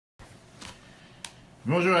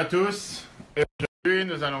Bonjour à tous. Aujourd'hui,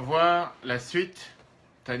 nous allons voir la suite,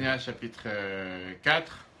 Tanya chapitre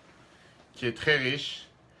 4, qui est très riche,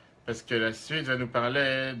 parce que la suite va nous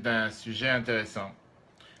parler d'un sujet intéressant,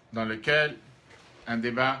 dans lequel un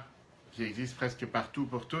débat qui existe presque partout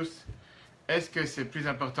pour tous, est-ce que c'est plus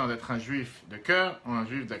important d'être un juif de cœur ou un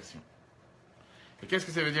juif d'action? Et qu'est-ce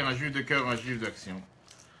que ça veut dire un juif de cœur ou un juif d'action?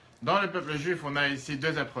 Dans le peuple juif, on a ici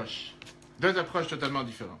deux approches totalement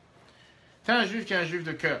différentes. C'est un juif qui est un juif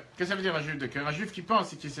de cœur. Qu'est-ce que ça veut dire un juif de cœur? Un juif qui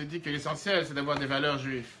pense et qui se dit que l'essentiel c'est d'avoir des valeurs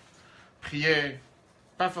juives. Prier,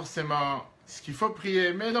 pas forcément ce qu'il faut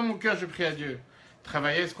prier, mais dans mon cœur je prie à Dieu.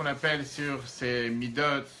 Travailler ce qu'on appelle sur ses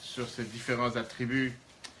midot, sur ses différents attributs.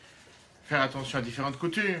 Faire attention à différentes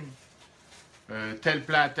coutumes. Tel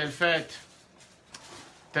plat, telle fête.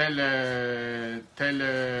 Telle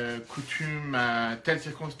coutume à telle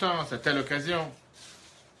circonstance, à telle occasion.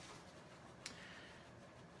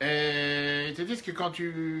 Et ils te disent que quand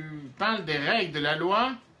tu parles des règles de la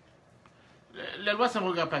loi ça ne me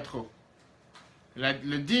regarde pas trop.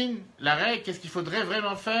 Le din, la règle, qu'est-ce qu'il faudrait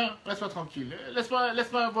vraiment faire? Laisse-moi tranquille.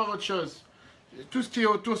 Laisse-moi voir autre chose. Tout ce qui est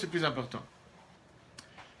autour, c'est plus important.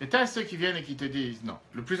 Et tu as ceux qui viennent et qui te disent, non,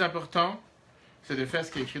 le plus important, c'est de faire ce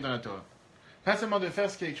qui est écrit dans la Torah. Pas seulement de faire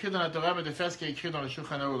ce qui est écrit dans la Torah, mais de faire ce qui est écrit dans le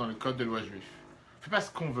Shulchan Aruch, dans le code de loi juif. Fais pas ce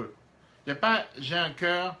qu'on veut. Il n'y a pas, j'ai un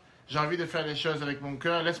cœur, j'ai envie de faire les choses avec mon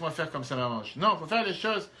cœur, laisse-moi faire comme ça m'arrange. Non, il faut faire les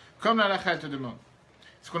choses comme la halakha te demande.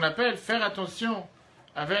 Ce qu'on appelle faire attention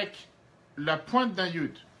avec la pointe d'un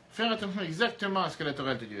yud. Faire attention exactement à ce que la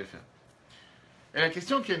Torah te dit de faire. Et la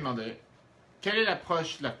question qui est demandée, quelle est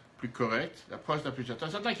l'approche la plus correcte, l'approche la plus juste?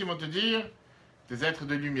 Certains qui vont te dire des êtres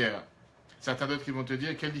de lumière. Certains d'autres qui vont te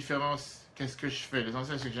dire quelle différence, qu'est-ce que je fais?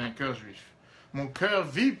 L'essentiel c'est que j'ai un cœur juif. Mon cœur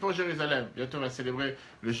vit pour Jérusalem. Bientôt on va célébrer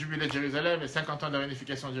le jubilé de Jérusalem, les 50 ans de la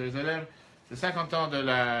réunification de Jérusalem, les 50 ans de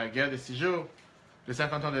la guerre des 6 jours, les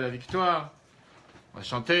 50 ans de la victoire. On va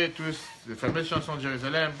chanter tous les fameuses chansons de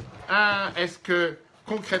Jérusalem. Ah, est-ce que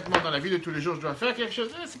concrètement dans la vie de tous les jours je dois faire quelque chose?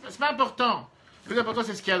 C'est pas important. Le plus important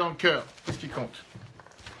c'est ce qu'il y a dans le cœur, c'est ce qui compte.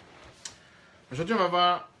 Aujourd'hui on va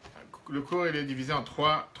voir, le cours il est divisé en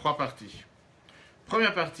trois parties.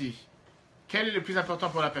 Première partie, quel est le plus important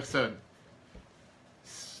pour la personne?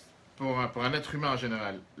 Pour un être humain en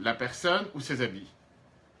général, la personne ou ses habits?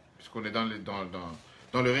 Puisqu'on est dans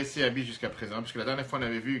le récit habits jusqu'à présent, puisque la dernière fois on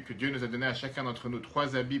avait vu que Dieu nous a donné à chacun d'entre nous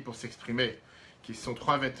 3 habits pour s'exprimer, qui sont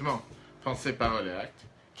 3 vêtements, pensée, parole et acte,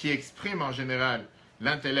 qui expriment en général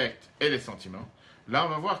l'intellect et les sentiments. Là on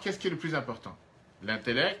va voir qu'est-ce qui est le plus important.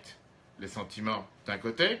 L'intellect, les sentiments d'un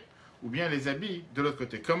côté, ou bien les habits de l'autre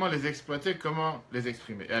côté. Comment les exploiter, comment les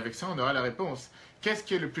exprimer. Et avec ça on aura la réponse. Qu'est-ce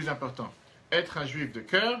qui est le plus important? Être un juif de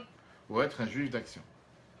cœur ou être un juif d'action.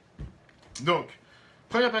 Donc,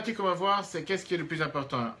 première partie qu'on va voir, c'est qu'est-ce qui est le plus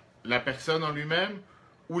important? La personne en lui-même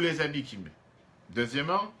ou les habits qu'il met.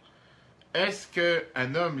 Deuxièmement, est-ce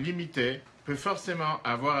qu'un homme limité peut forcément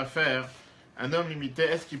avoir affaire, un homme limité,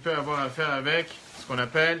 est-ce qu'il peut avoir affaire avec ce qu'on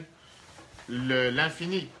appelle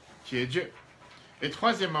l'infini, qui est Dieu? Et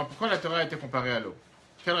troisièmement, pourquoi la Torah a été comparée à l'eau?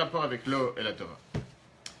 Quel rapport avec l'eau et la Torah?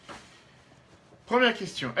 Première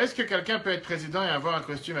question, est-ce que quelqu'un peut être président et avoir un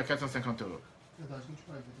costume à 450 €? Attends, est-ce que tu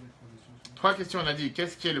peux répéter les 3 questions? 3 questions, on a dit,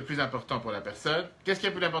 qu'est-ce qui est le plus important pour la personne? Qu'est-ce qui est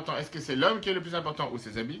le plus important? Est-ce que c'est l'homme qui est le plus important ou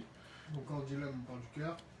ses habits? Donc quand on dit l'homme, on parle du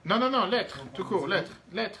cœur. Non, l'être, tout court,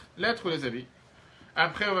 l'être ou les habits.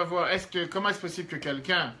 Après, on va voir, comment est-ce possible que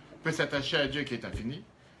quelqu'un peut s'attacher à Dieu qui est infini?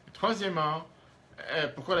 Et troisièmement,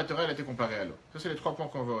 pourquoi la Torah a été comparée à l'eau? Ça, c'est les 3 points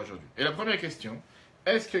qu'on va voir aujourd'hui. Et la première question,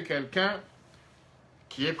 est-ce que quelqu'un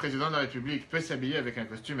qui est président de la République peut s'habiller avec un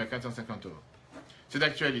costume à 450 €? C'est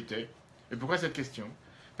d'actualité. Et pourquoi cette question?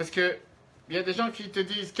 Parce que il y a des gens qui te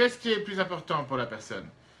disent, qu'est-ce qui est le plus important pour la personne?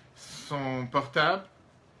 Son portable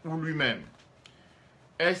ou lui-même?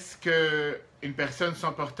 Est-ce qu'une personne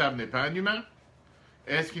sans portable n'est pas un humain?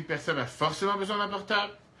 Est-ce qu'une personne a forcément besoin d'un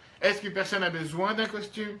portable? Est-ce qu'une personne a besoin d'un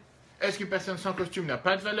costume? Est-ce qu'une personne sans costume n'a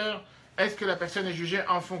pas de valeur? Est-ce que la personne est jugée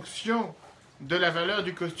en fonction de la valeur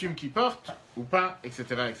du costume qu'il porte ou pas, etc.,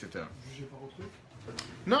 etc. Jugé par autrui?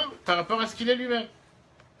 Non, par rapport à ce qu'il est lui-même.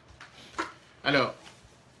 Alors,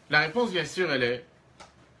 la réponse, bien sûr, elle est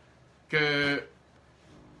que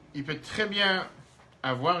il peut très bien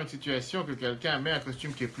avoir une situation que quelqu'un met un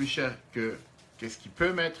costume qui est plus cher que qu'est-ce qu'il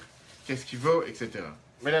peut mettre, qu'est-ce qu'il vaut, etc.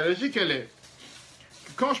 Mais la logique, elle est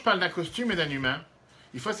que quand je parle d'un costume et d'un humain,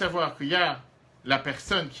 il faut savoir qu'il y a la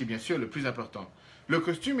personne qui est bien sûr le plus important. Le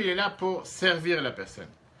costume, il est là pour servir la personne.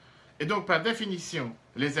 Et donc, par définition,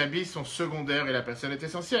 les habits sont secondaires et la personne est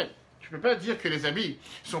essentielle. Tu ne peux pas dire que les habits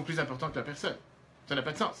sont plus importants que la personne. Ça n'a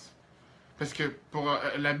pas de sens. Parce que pour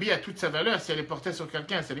l'habit a toute sa valeur, si elle est portée sur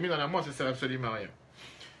quelqu'un, si elle est mise dans la main, ça ne sert absolument à rien.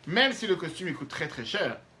 Même si le costume il coûte très très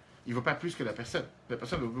cher, il ne vaut pas plus que la personne. La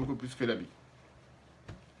personne vaut beaucoup plus que l'habit.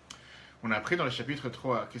 On a appris dans le chapitre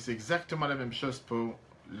 3 que c'est exactement la même chose pour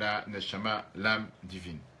la neshama, l'âme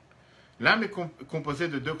divine. L'âme est composée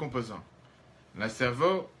de deux composants, le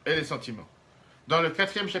cerveau et les sentiments. Dans le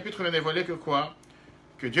 4e chapitre, on a dévoilé que quoi?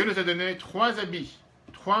 Que Dieu nous a donné 3 habits,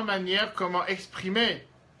 3 manières comment exprimer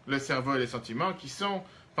le cerveau et les sentiments qui sont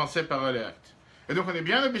pensés, paroles et actes. Et donc on est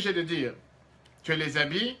bien obligé de dire que les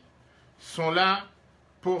habits sont là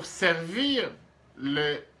pour servir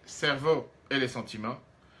le cerveau et les sentiments,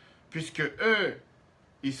 puisque eux,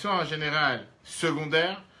 ils sont en général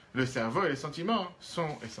secondaires, le cerveau et les sentiments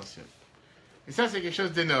sont essentiels. Et ça, c'est quelque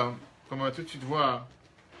chose d'énorme, comme on va tout de suite voir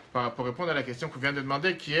pour répondre à la question qu'on vient de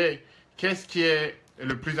demander, qui est qu'est-ce qui est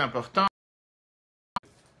le plus important?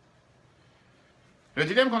 Le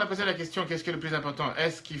dilemme qu'on a posé à la question, qu'est-ce qui est le plus important?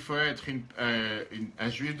 Est-ce qu'il faut être un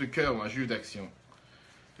juif de cœur ou un juif d'action?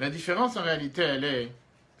 La différence, en réalité,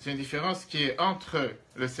 c'est une différence qui est entre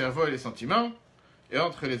le cerveau et les sentiments et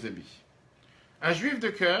entre les habits. Un juif de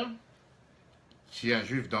cœur, qui est un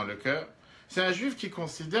juif dans le cœur, c'est un juif qui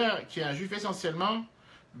considère qu'il est un juif essentiellement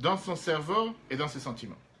dans son cerveau et dans ses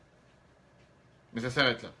sentiments. Mais ça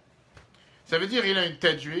s'arrête là. Ça veut dire qu'il a une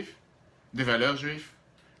tête juive, des valeurs juives,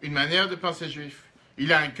 une manière de penser juif,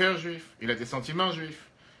 il a un cœur juif, il a des sentiments juifs,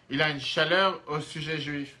 il a une chaleur au sujet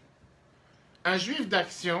juif. Un juif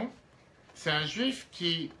d'action, c'est un juif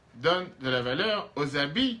qui donne de la valeur aux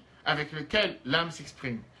habits avec lesquels l'âme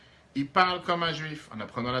s'exprime. Il parle comme un juif, en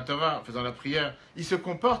apprenant la Torah, en faisant la prière. Il se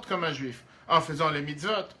comporte comme un juif, en faisant les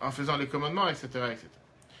mitzvot, en faisant les commandements, etc., etc.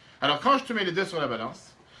 Alors quand je te mets les deux sur la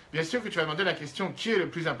balance, bien sûr que tu vas demander la question qui est le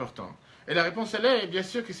plus important. Et la réponse, elle est bien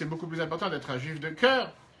sûr que c'est beaucoup plus important d'être un juif de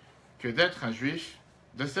cœur que d'être un juif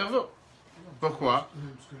de cerveau. Pourquoi?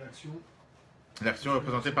 Parce que l'action est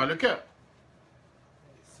représentée par le cœur.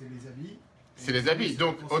 C'est les habits. C'est les habits.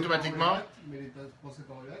 Donc, automatiquement... Mais les pensées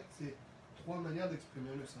par le acte, c'est 3 manières d'exprimer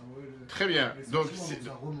le cerveau et le... Très bien. Donc,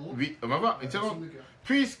 ça remonte. Oui, on va voir.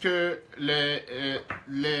 Puisque le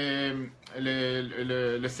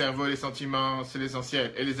cerveau et les sentiments, c'est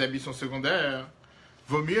l'essentiel, et les habits sont secondaires,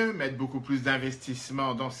 vaut mieux mettre beaucoup plus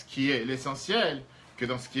d'investissement dans ce qui est l'essentiel que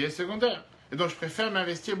dans ce qui est secondaire. Et donc, je préfère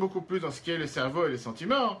m'investir beaucoup plus dans ce qui est le cerveau et les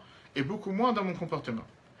sentiments, et beaucoup moins dans mon comportement.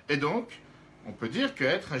 Et donc, on peut dire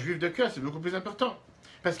qu'être un juif de cœur, c'est beaucoup plus important.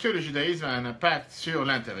 Parce que le judaïsme a un impact sur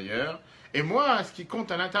l'intérieur. Et moi, ce qui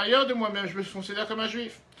compte à l'intérieur de moi-même, je me considère comme un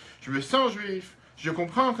juif. Je me sens juif. Je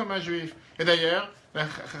comprends comme un juif. Et d'ailleurs,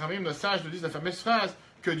 nos sages nous disent la fameuse phrase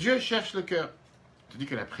que Dieu cherche le cœur. On dit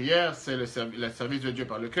que la prière, c'est le service de Dieu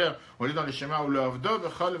par le cœur. On lit dans les schémas où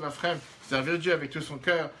servir Dieu avec tout son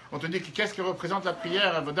cœur. On te dit que qu'est-ce que représente la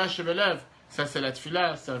prière, avodah shebelev? Ça, c'est la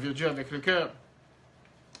tefila, servir Dieu avec le cœur.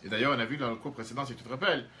 Et d'ailleurs, on a vu dans le cours précédent, si tu te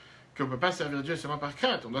rappelles, qu'on ne peut pas servir Dieu seulement par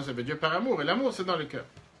crainte, on doit servir Dieu par amour, et l'amour, c'est dans le cœur.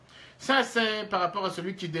 Ça, c'est par rapport à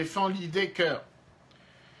celui qui défend l'idée cœur.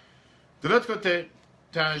 De l'autre côté,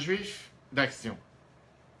 tu as un juif d'action.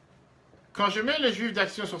 Quand je mets le juif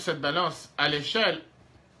d'action sur cette balance à l'échelle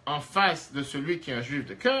en face de celui qui est un juif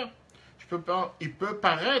de cœur, il peut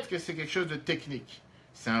paraître que c'est quelque chose de technique.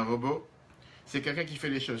 C'est un robot, c'est quelqu'un qui fait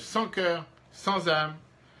les choses sans cœur, sans âme.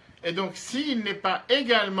 Et donc, s'il n'est pas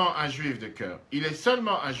également un juif de cœur, il est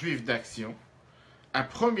seulement un juif d'action, à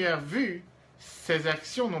première vue, ses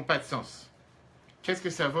actions n'ont pas de sens. Qu'est-ce que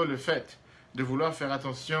ça vaut le fait de vouloir faire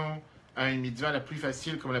attention à une mitzvah la plus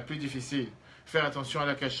facile comme la plus difficile? Faire attention à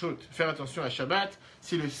la kashrut, faire attention à Shabbat,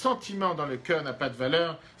 si le sentiment dans le cœur n'a pas de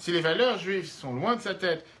valeur, si les valeurs juives sont loin de sa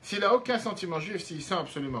tête, s'il n'a aucun sentiment juif, s'il sent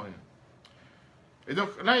absolument rien. Et donc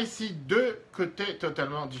là, ici, deux côtés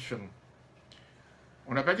totalement différents.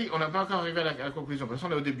 On n'a pas encore arrivé à la conclusion, parce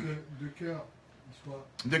qu'on est au début. De cœur,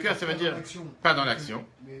 de cœur, ça veut dire pas dans l'action,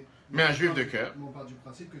 mais un juif de cœur. On part du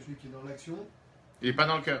principe que celui qui est dans l'action, il n'est pas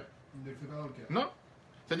dans le cœur. Il ne le fait pas dans le cœur. Non.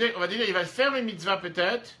 C'est-à-dire, on va dire, il va faire une mitzvah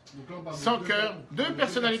peut-être, sans cœur, deux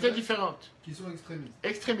personnalités différentes. Qui sont extrémistes.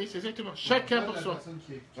 Extrémistes, exactement. Chacun pour soi.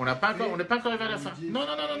 On n'est pas encore arrivé à la fin. Non,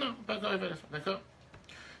 pas encore arrivé à la fin, d'accord?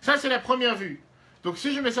 Ça, c'est la première vue. Donc,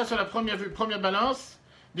 si je mets ça sur la première vue, première balance,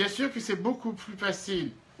 bien sûr que c'est beaucoup plus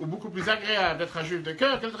facile ou beaucoup plus agréable d'être un juif de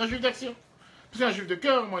cœur que d'être un juif d'action. Parce qu'un juif de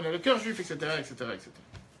cœur, moi, il a le cœur juif, etc., etc., etc.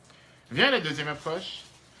 Vient la deuxième approche.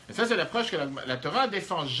 Et ça, c'est l'approche que la Torah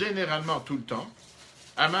défend généralement tout le temps.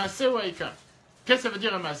 Amaase ou Aïka. Qu'est-ce que ça veut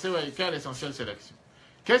dire Amaase ou Aïka? L'essentiel, c'est l'action.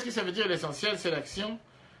 Qu'est-ce que ça veut dire l'essentiel, c'est l'action?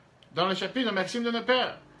 Dans le chapitre de Maxime de nos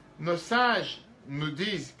pères, nos sages nous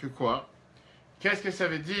disent que quoi? Qu'est-ce que ça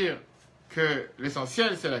veut dire que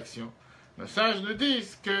l'essentiel, c'est l'action? Nos sages nous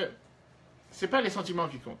disent que c'est pas les sentiments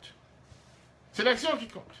qui comptent. C'est l'action qui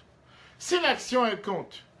compte. Si l'action, elle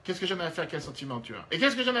compte, qu'est-ce que j'en ai à faire, quel sentiment tu as? Et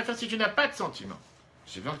qu'est-ce que j'en ai à faire si tu n'as pas de sentiments?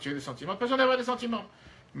 J'ai besoin que tu aies des sentiments, pas besoin d'avoir des sentiments.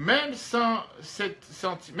 Même sans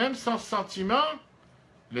sentiment,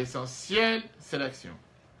 l'essentiel, c'est l'action.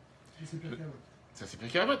 C'est pire qu'avant. Ça, c'est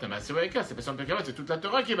pire qu'avant, c'est pas sans pire qu'avant, c'est toute la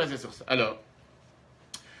Torah qui est basée sur ça. Alors,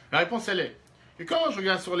 la réponse, elle est que quand je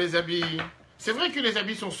regarde sur les habits, c'est vrai que les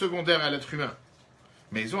habits sont secondaires à l'être humain,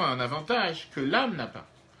 mais ils ont un avantage que l'âme n'a pas.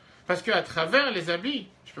 Parce qu'à travers les habits,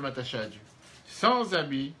 je peux m'attacher à Dieu. Sans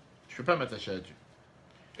habits, je ne peux pas m'attacher à Dieu.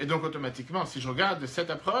 Et donc, automatiquement, si je regarde de cette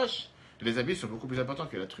approche, les habits sont beaucoup plus importants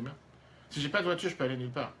que l'être humain. Si je n'ai pas de voiture, je peux aller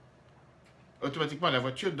nulle part. Automatiquement, la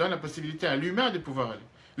voiture donne la possibilité à l'humain de pouvoir aller.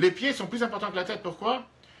 Les pieds sont plus importants que la tête. Pourquoi?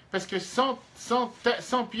 Parce que sans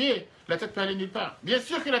pieds, la tête peut aller nulle part. Bien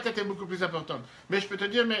sûr que la tête est beaucoup plus importante. Mais je peux te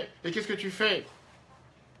dire, et qu'est-ce que tu fais?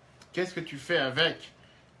 Qu'est-ce que tu fais avec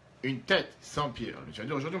une tête sans pieds? Tu vas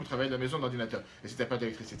dire, aujourd'hui, on travaille de la maison d'ordinateur. Et si tu n'as pas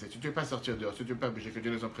d'électricité, si tu ne veux pas sortir dehors, si tu ne veux pas bouger, que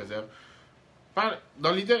Dieu nous en préserve. Parle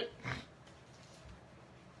dans l'idée.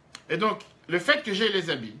 Et donc, le fait que j'ai les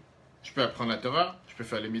habits, je peux apprendre la Torah, je peux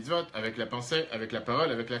faire les mitzvot avec la pensée, avec la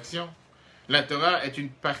parole, avec l'action. La Torah est une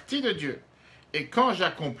partie de Dieu. Et quand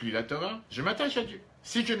j'accomplis la Torah, je m'attache à Dieu.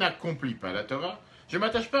 Si je n'accomplis pas la Torah, je ne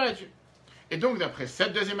m'attache pas à Dieu. Et donc, d'après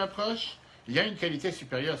cette deuxième approche, il y a une qualité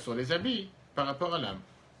supérieure sur les habits par rapport à l'âme,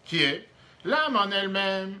 qui est, l'âme en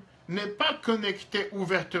elle-même n'est pas connectée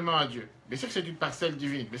ouvertement à Dieu. Bien sûr que c'est une parcelle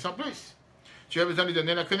divine, mais sans plus. Tu as besoin de lui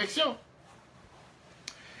donner la connexion.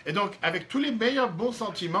 Et donc, avec tous les meilleurs bons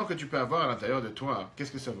sentiments que tu peux avoir à l'intérieur de toi,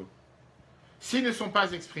 qu'est-ce que ça vaut? S'ils ne sont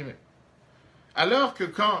pas exprimés. Alors que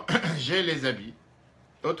quand j'ai les habits,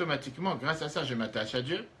 automatiquement, grâce à ça, je m'attache à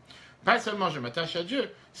Dieu. Pas seulement je m'attache à Dieu,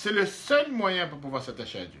 c'est le seul moyen pour pouvoir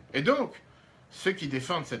s'attacher à Dieu. Et donc, ceux qui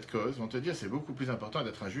défendent cette cause vont te dire c'est beaucoup plus important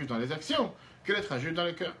d'être un juif dans les actions que d'être un juif dans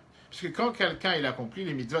le cœur. Parce que quand quelqu'un il accomplit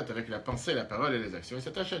les mitzvot avec la pensée, la parole et les actions, il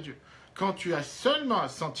s'attache à Dieu. Quand tu as seulement un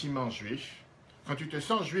sentiment juif, quand tu te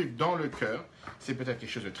sens juif dans le cœur, c'est peut-être quelque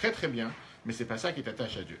chose de très très bien, mais c'est pas ça qui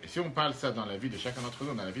t'attache à Dieu. Et si on parle ça dans la vie de chacun d'entre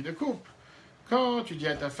nous, dans la vie de couple, quand tu dis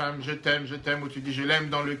à ta femme je t'aime, ou tu dis je l'aime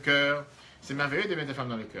dans le cœur, c'est merveilleux d'aimer ta femme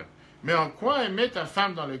dans le cœur. Mais en quoi aimer ta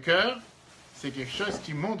femme dans le cœur, c'est quelque chose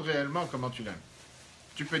qui montre réellement comment tu l'aimes.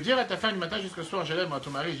 Tu peux dire à ta femme du matin jusqu'au soir je l'aime, à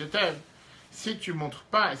ton mari je t'aime. Si tu ne montres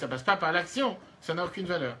pas et ça ne passe pas par l'action, ça n'a aucune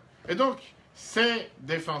valeur. Et donc, ces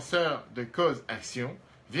défenseurs de cause-action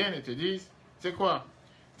viennent et te disent c'est quoi?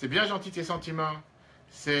 C'est bien gentil tes sentiments,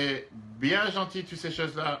 c'est bien gentil toutes ces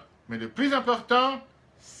choses-là, mais le plus important,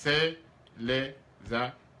 c'est les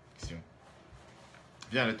actions.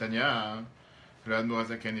 Viens le Tanya, le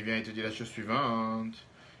Admorazaken, il vient et te dit la chose suivante.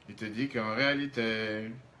 Il te dit qu'en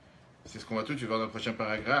réalité, c'est ce qu'on va tout de suite voir dans le prochain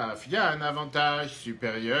paragraphe, il y a un avantage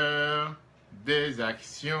supérieur des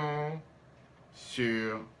actions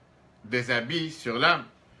sur des habits sur l'âme.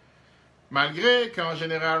 Malgré qu'en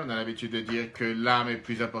général, on a l'habitude de dire que l'âme est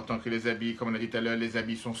plus importante que les habits, comme on a dit tout à l'heure, les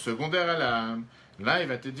habits sont secondaires à l'âme. Là, il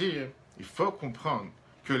va te dire, il faut comprendre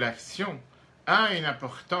que l'action a une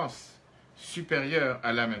importance supérieure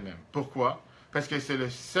à l'âme elle-même. Pourquoi? Parce que c'est le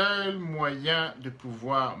seul moyen de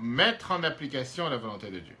pouvoir mettre en application la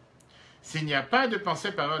volonté de Dieu. S'il n'y a pas de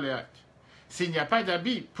pensée, parole et acte, s'il n'y a pas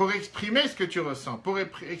d'habit pour exprimer ce que tu ressens, pour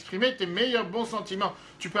exprimer tes meilleurs bons sentiments,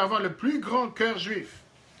 tu peux avoir le plus grand cœur juif.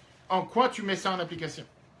 En quoi tu mets ça en application?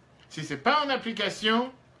 Si ce n'est pas en application,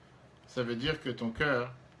 ça veut dire que ton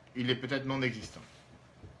cœur, il est peut-être non existant.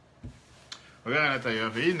 Regarde à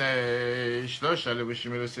l'intérieur.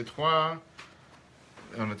 C'est 3.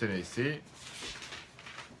 On a tenu ici.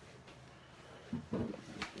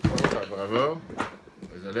 Bravo.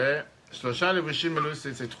 Désolé. Shlosha levushim elu,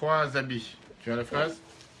 c'est 3 habits. Tu as la phrase?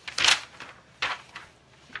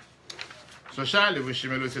 Shlosha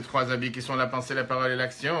levushim elu, c'est 3 habits qui sont la pensée, la parole et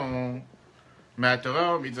l'action. Mais la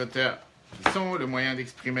Torah, mitzvoter, qui sont le moyen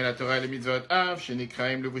d'exprimer la Torah et les mitzvot. Av,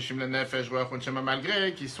 shenikraim levushim lenefesh, ruach unshama,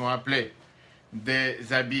 malgré, qui sont appelés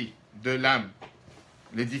des habits de l'âme,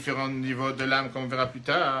 les différents niveaux de l'âme qu'on verra plus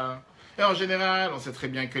tard. Et en général, on sait très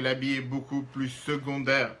bien que l'habit est beaucoup plus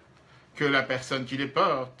secondaire que la personne qui les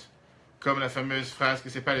porte. Comme la fameuse phrase que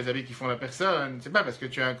c'est pas les habits qui font la personne. C'est pas parce que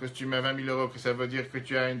tu as un costume à 20 000 € que ça veut dire que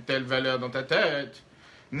tu as une telle valeur dans ta tête.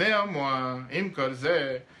 Néanmoins, im kol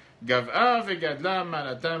ze, gav'a vegadla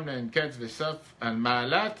malatam le'enketz ve'sof al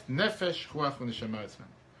ma'alat nefesh ruach u'neshama etzman.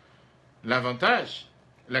 L'avantage,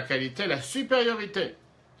 la qualité, la supériorité,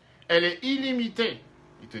 elle est illimitée,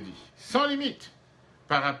 il te dit, sans limite,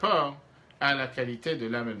 par rapport à la qualité de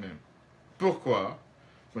l'âme elle-même. Pourquoi?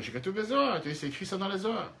 Moi, j'ai tout besoin, c'est écrit ça dans les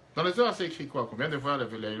Zohar. Dans les Zohar, c'est écrit quoi? Qu'on vient de voir la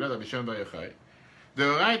Yula d'Abishon Bayachai.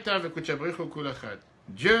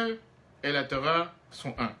 Dieu et la Torah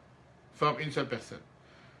sont un, forment une seule personne.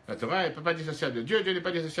 La Torah n'est pas dissociable de Dieu, Dieu n'est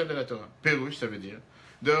pas dissociable de la Torah. Pérouche, ça veut dire.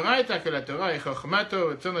 Que la Torah est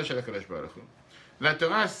chokhmato tzona shel HaKadosh Baruch Hu. La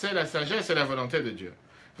Torah, c'est la sagesse et la volonté de Dieu.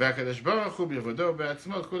 VeHaKadosh Baruch Hu birvodo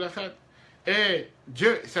be'atzmo kol echad. Et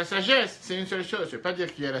Dieu, sa sagesse, c'est une seule chose. Je ne veux pas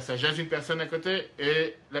dire qu'il y a la sagesse d'une personne d'un côté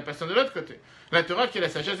et la personne de l'autre côté. La Torah, qui est la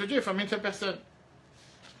sagesse de Dieu, forme une seule personne.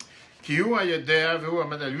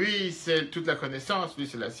 Lui, c'est toute la connaissance, lui,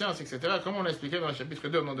 c'est la science, etc. Comme on l'a expliqué dans le chapitre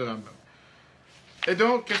 2 au nom de Rambam. Et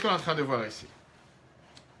donc, qu'est-ce qu'on est en train de voir ici?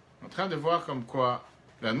 On est en train de voir comme quoi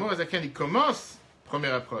l'Admour Azaken, il commence,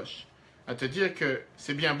 première approche, à te dire que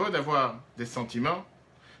c'est bien beau d'avoir des sentiments,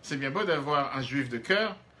 c'est bien beau d'avoir un juif de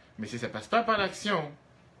cœur, mais si ça ne passe pas par l'action,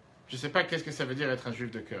 je ne sais pas qu'est-ce que ça veut dire être un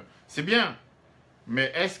juif de cœur. C'est bien,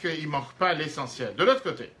 mais est-ce qu'il ne manque pas l'essentiel? De l'autre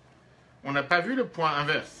côté, on n'a pas vu le point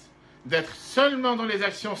inverse, d'être seulement dans les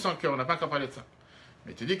actions sans cœur, on n'a pas encore parlé de ça.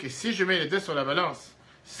 Mais tu dis que si je mets les deux sur la balance,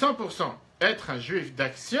 100% être un juif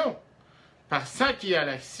d'action, par ça qui est à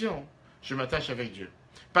l'action, je m'attache avec Dieu.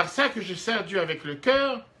 Par ça que je sers Dieu avec le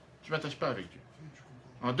cœur, je ne m'attache pas avec Dieu.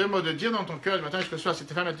 En deux mots, de dire dans ton cœur, le matin je reçois, si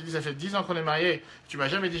ta femme te dit, ça fait 10 ans qu'on est mariés, tu m'as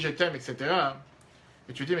jamais dit je t'aime, etc.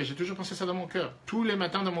 Et tu dis, mais j'ai toujours pensé ça dans mon cœur. Tous les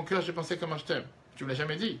matins dans mon cœur, j'ai pensé comment je t'aime. Tu me l'as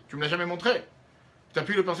jamais dit, tu me l'as jamais montré. Tu as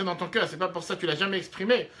pu le penser dans ton cœur, c'est pas pour ça que tu l'as jamais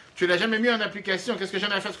exprimé. Tu l'as jamais mis en application. Qu'est-ce que j'en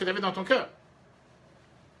ai à faire ce que tu avais dans ton cœur?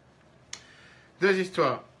 Deux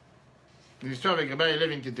histoires. Une histoire avec Rabbi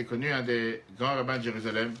Levin qui était connu, un des grands rabbins de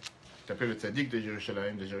Jérusalem, qui s'appelait le tzaddik de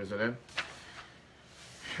Jérusalem.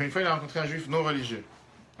 Une fois, il a rencontré un juif non religieux.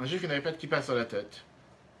 Un juif qui n'avait pas de kippa sur la tête.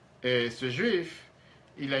 Et ce juif,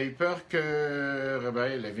 il a eu peur que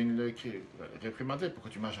Rabbi Levin le réprimandait. Pourquoi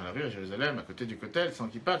tu marches dans la rue à Jérusalem, à côté du kotel, sans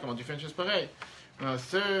kippa? Comment tu fais une chose pareille? Alors,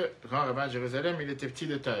 ce grand rabbin de Jérusalem, il était petit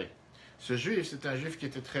de taille. Ce juif, c'était un juif qui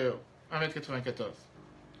était très haut, 1m94.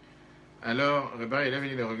 Alors, Rabbi Levin,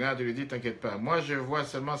 il le regarde et lui dit, t'inquiète pas, moi je vois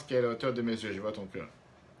seulement ce qui est à la hauteur de mes yeux, je vois ton cœur.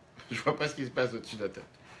 Je vois pas ce qui se passe au-dessus de la tête.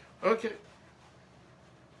 Ok.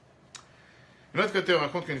 De l'autre côté, on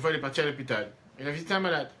raconte qu'une fois, il est parti à l'hôpital. Il a visité un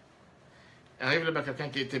malade. Arrive là-bas quelqu'un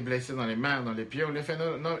qui était blessé dans les mains, dans les pieds. On lui a fait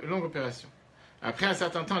une longue opération. Après un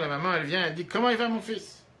certain temps, la maman, elle vient, elle dit, comment il va mon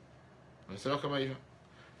fils? On veut savoir comment il va.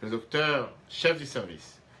 Le docteur, chef du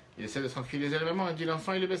service, il essaie de tranquilliser la maman. Il dit,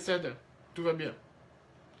 l'enfant, il est décédé. Tout va bien.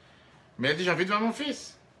 Mais elle dit, j'ai envie de voir mon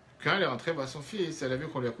fils. Quand elle est rentrée voir son fils, elle a vu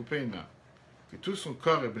qu'on lui a coupé une main. Que tout son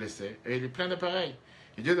corps est blessé. Et il est plein d'appareils.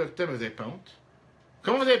 Il dit, docteur, mais vous n'avez pas honte?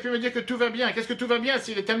 Comment vous avez pu me dire que tout va bien? Qu'est-ce que tout va bien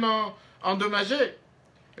s'il est tellement endommagé?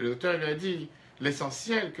 Et le docteur lui a dit,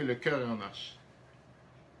 l'essentiel que le cœur est en marche.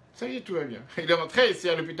 Ça y est, tout va bien. Il est rentré ici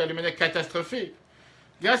à l'hôpital de manière catastrophique.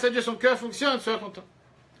 Grâce à Dieu, son cœur fonctionne, sois content.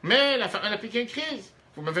 Mais la femme, elle a piqué une crise.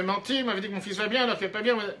 Vous m'avez menti, vous m'avez dit que mon fils va bien alors qu'il n'est pas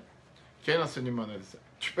bien. Quel enseignement on a de ça?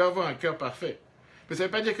 Tu peux avoir un cœur parfait. Mais ça ne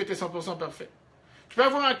veut pas dire que tu es 100% parfait. Tu peux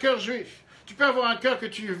avoir un cœur juif. Tu peux avoir un cœur que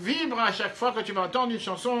tu vibres à chaque fois que tu vas entendre une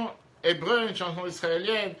chanson hébreu, une chanson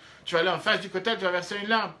israélienne. Tu vas aller en face du kotel, tu vas verser une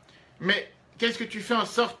larme. Mais qu'est-ce que tu fais en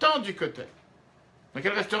sortant du kotel? Dans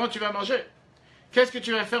quel restaurant tu vas manger? Qu'est-ce que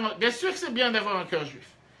tu vas faire? Bien sûr que c'est bien d'avoir un cœur juif.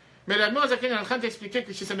 Mais l'Admour Zaken est en train d'expliquer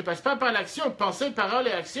que si ça ne passe pas par l'action, pensée, parole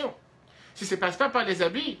et action, si ça ne passe pas par les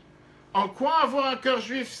habits, en quoi avoir un cœur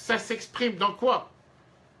juif, ça s'exprime? Dans quoi?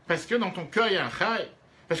 Parce que dans ton cœur, il y a un chai.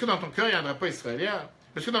 Parce que dans ton cœur, il y a un drapeau israélien.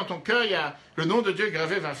 Parce que dans ton cœur, il y a le nom de Dieu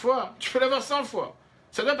gravé 20 fois. Tu peux l'avoir 100 fois.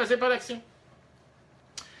 Ça doit passer par l'action.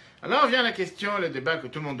 Alors vient la question, le débat que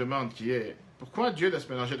tout le monde demande, qui est pourquoi Dieu doit se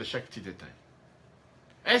mélanger de chaque petit détail?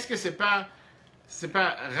 Est-ce que c'est pas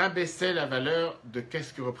rabaisser la valeur de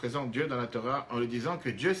qu'est-ce que représente Dieu dans la Torah en lui disant que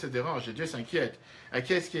Dieu se dérange et Dieu s'inquiète? À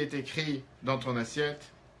qu'est-ce qui est écrit dans ton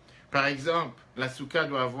assiette? Par exemple, la souka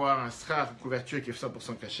doit avoir un srar, une couverture qui est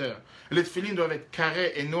 100% cachère. Les tefilines doivent être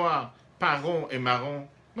carrés et noirs, pas ronds et marrons.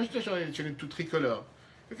 Moi, je t'ai des tefilines tout tricolores.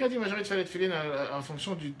 Quelqu'un dit, moi j'ai envie de faire les tefilines en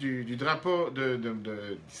fonction du drapeau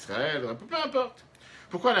d'Israël, peu importe.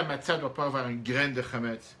 Pourquoi la matzah ne doit pas avoir une graine de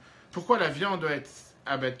chametz? Pourquoi la viande doit être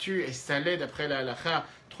abattue et salée d'après la halakha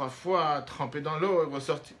 3 fois, trempée dans l'eau et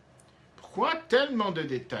ressortie? Pourquoi tellement de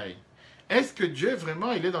détails? Est-ce que Dieu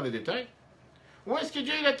vraiment il est dans les détails? Ou est-ce que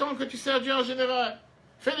Dieu il attend que tu sers Dieu en général?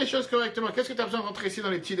 Fais les choses correctement. Qu'est-ce que tu as besoin de rentrer ici dans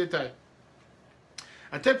les petits détails?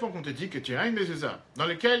 À tel point qu'on te dit que tu as une mezuzah dans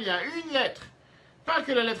laquelle il y a une lettre. Pas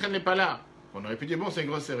que la lettre elle n'est pas là. On aurait pu dire bon c'est une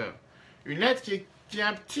grosse erreur. Une lettre qui a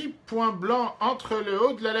un petit point blanc entre le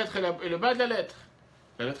haut de la lettre et le bas de la lettre.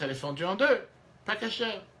 La lettre elle est fendue en deux. Pas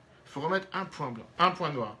cachère. Il faut remettre un point blanc, un point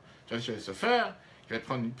noir. Tu vas chez les sophères, Il va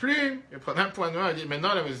prendre une plume, il va prendre un point noir et dire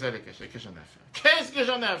maintenant la mezuzah est cachée, qu'est-ce que j'en ai à faire? Qu'est-ce que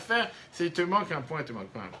j'en ai à faire s'il te manque un point, il te manque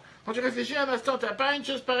pas un point? Quand tu réfléchis un instant, tu n'as pas une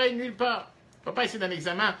chose pareille nulle part. Tu ne vas pas essayer d'un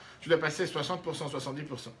examen, tu dois passer 60%,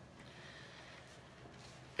 70%.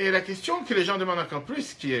 Et la question que les gens demandent encore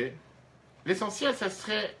plus, qui est, l'essentiel, ça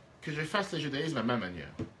serait que je fasse le judaïsme à ma manière.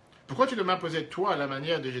 Pourquoi tu dois m'imposer, toi, la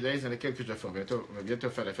manière de judaïsme dans laquelle que je dois faire? On va bientôt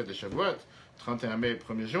faire la fête de Shavuot, 31 mai,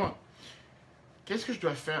 1er juin. Qu'est-ce que je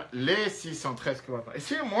dois faire les 613 que Et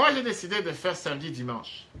si moi, j'ai décidé de faire samedi,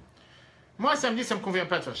 dimanche. Moi, samedi, ça ne me convient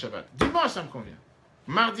pas de faire Shabbat. Dimanche, ça me convient.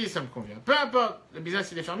 Mardi, ça me convient. Peu importe, le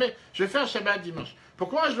business, il est fermé. Je vais faire Shabbat dimanche.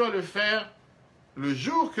 Pourquoi je dois le faire le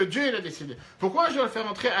jour que Dieu il a décidé? Pourquoi je dois le faire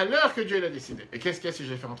entrer à l'heure que Dieu il a décidé? Et qu'est-ce qu'il y a si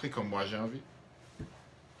je vais faire entrer comme moi j'ai envie?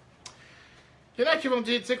 Il y en a qui vont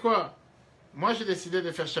dire, tu sais quoi? Moi, j'ai décidé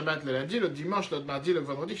de faire Shabbat le lundi, le dimanche, le mardi, le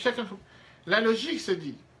vendredi. Chacun. La logique se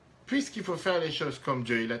dit, puisqu'il faut faire les choses comme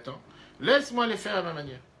Dieu il attend, laisse-moi les faire à ma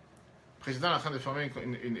manière. Le président est en train de former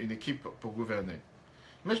une équipe pour gouverner.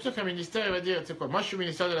 Mais je trouve qu'un ministère, il va dire, tu sais quoi, moi je suis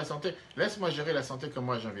ministère de la Santé, laisse-moi gérer la santé comme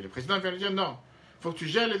moi j'ai envie. Le président vient lui dire, non, il faut que tu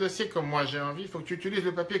gères les dossiers comme moi j'ai envie, il faut que tu utilises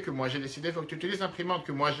le papier que moi j'ai décidé, il faut que tu utilises l'imprimante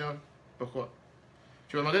que moi j'ai envie. Pourquoi?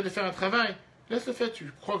 Tu vas demander de faire un travail, laisse le faire,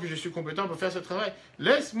 tu crois que je suis compétent pour faire ce travail,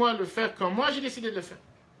 laisse-moi le faire comme moi j'ai décidé de le faire.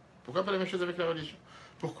 Pourquoi pas la même chose avec la religion?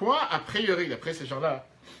 Pourquoi, a priori, d'après ces gens-là,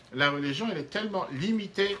 la religion, elle est tellement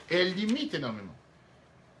limitée et elle limite énormément?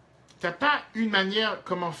 Tu n'as pas une manière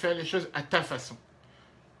comment faire les choses à ta façon.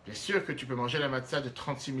 Bien sûr que tu peux manger la matzah de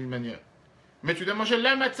 36 000 manières. Mais tu dois manger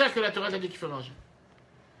la matzah que la Torah t'a dit qu'il faut manger.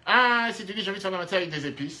 Ah, si tu dis j'ai envie de faire la matzah avec des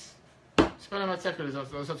épices, c'est pas la matzah que les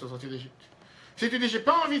ancêtres sont sortis d'Égypte. Si tu dis j'ai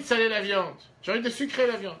pas envie de saler la viande, j'ai envie de sucrer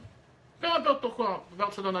la viande, peu importe pourquoi, on peut pas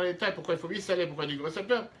rentrer dans les détails, pourquoi il faut bien saler, pourquoi du gros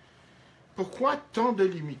sapeur. Pourquoi tant de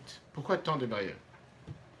limites? Pourquoi tant de barrières?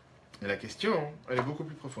 Et la question, elle est beaucoup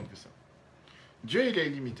plus profonde que ça. Dieu, il est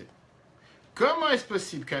illimité. Comment est-ce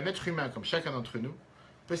possible qu'un être humain comme chacun d'entre nous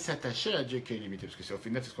peut s'attacher à Dieu qui est illimité? Parce que c'est au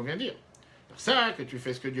final, c'est ce qu'on vient de dire. C'est pour ça que tu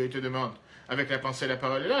fais ce que Dieu te demande. Avec la pensée, la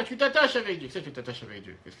parole, et là, tu t'attaches avec Dieu. Qu'est-ce que tu t'attaches avec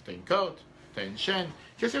Dieu? Est-ce que tu as une corde? Tu as une chaîne?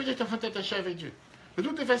 Qu'est-ce que ça veut dire que tu es en train de t'attacher avec Dieu? De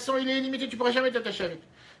toutes les façons, il est illimité, tu ne pourras jamais t'attacher avec lui.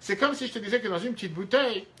 C'est comme si je te disais que dans une petite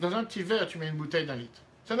bouteille, dans un petit verre, tu mets une bouteille d'1 litre.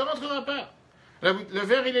 Ça ne rentrera pas. Le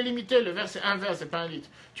verre, il est limité. Le verre, c'est un verre, c'est pas 1 litre.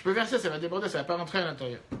 Tu peux verser, ça va déborder, ça ne va pas rentrer à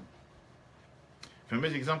l'intérieur. Le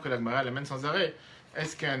fameux exemple que la Gemara l'amène sans arrêt.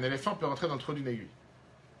 Est-ce qu'un éléphant peut rentrer dans le trou d'une aiguille?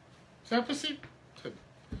 C'est impossible. Très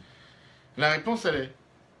bien. La réponse, elle est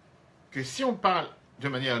que si on parle de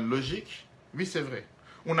manière logique, oui, c'est vrai.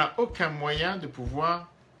 On n'a aucun moyen de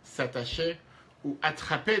pouvoir s'attacher ou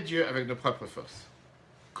attraper Dieu avec nos propres forces.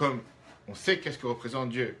 Comme on sait qu'est-ce que représente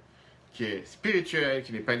Dieu, qui est spirituel,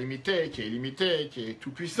 qui n'est pas limité, qui est illimité, qui est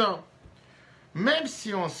tout-puissant. Même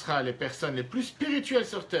si on sera les personnes les plus spirituelles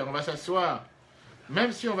sur Terre, on va s'asseoir,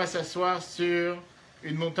 même si on va s'asseoir sur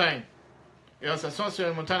une montagne, et on s'assoit sur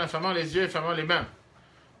une montagne en fermant les yeux et fermant les mains,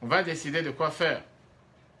 on va décider de quoi faire.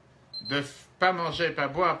 De pas manger, pas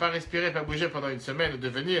boire, pas respirer, pas bouger pendant une semaine, de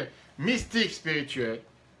devenir mystique spirituel.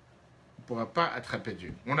 On ne pourra pas attraper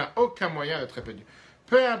Dieu. On n'a aucun moyen d'attraper Dieu.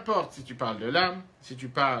 Peu importe si tu parles de l'âme, si tu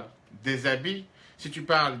parles des habits, si tu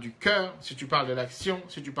parles du cœur, si tu parles de l'action,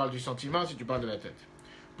 si tu parles du sentiment, si tu parles de la tête.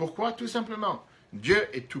 Pourquoi? Tout simplement, Dieu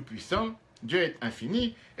est tout-puissant, Dieu est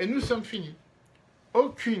infini, et nous sommes finis.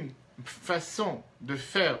 Aucune façon de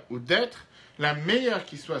faire ou d'être, la meilleure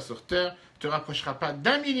qui soit sur terre, ne te rapprochera pas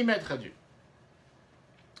d'1 millimètre à Dieu.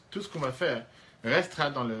 Tout ce qu'on va faire restera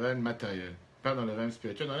dans le règne matériel, pas dans le règne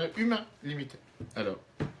spirituel, dans le règne humain limité. Alors,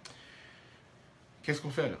 qu'est-ce qu'on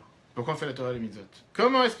fait alors? Pourquoi on fait la Torah et les mitzvot?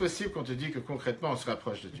 Comment est-ce possible qu'on te dit que concrètement on se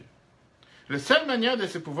rapproche de Dieu? La seule manière de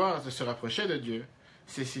se rapprocher de Dieu,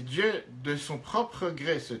 c'est si Dieu, de son propre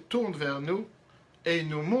gré, se tourne vers nous et il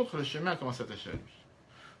nous montre le chemin comment s'attacher à lui.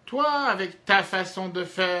 Toi, avec ta façon de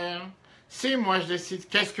faire, si moi je décide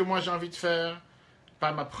qu'est-ce que moi j'ai envie de faire,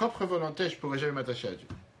 par ma propre volonté, je ne pourrai jamais m'attacher à Dieu.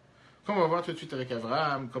 Comme on va voir tout de suite avec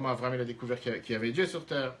Abraham, comment Abraham il a découvert qu'il y avait Dieu sur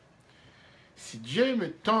terre. Si Dieu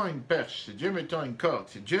me tend une perche, si Dieu me tend une corde,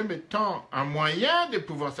 si Dieu me tend un moyen de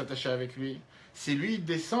pouvoir s'attacher avec lui, si lui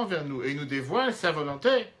descend vers nous et nous dévoile sa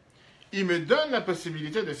volonté, il me donne la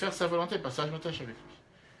possibilité de faire sa volonté, par ça je m'attache avec lui.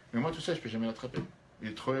 Mais moi tout ça, je ne peux jamais l'attraper. Il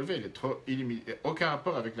est trop élevé, il est trop illimité. Aucun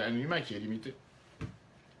rapport avec l'âme humain qui est limité.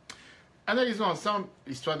 Analysons ensemble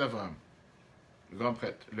l'histoire d'Abraham, le grand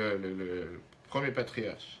prêtre, le premier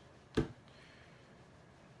patriarche.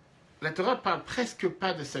 La Torah ne parle presque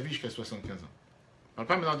pas de sa vie jusqu'à 75 ans. On ne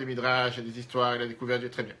parle pas maintenant des midrash, des histoires, il a découvert Dieu,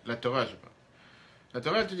 très bien. La Torah, je parle. La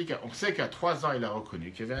Torah, elle te dit qu'on sait qu'à 3 ans, il a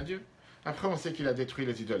reconnu qu'il y avait un Dieu. Après, on sait qu'il a détruit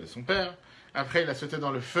les idoles de son père. Après, il a sauté dans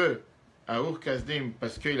le feu à Ur Kasdim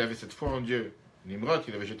parce qu'il avait cette foi en Dieu Nimrod,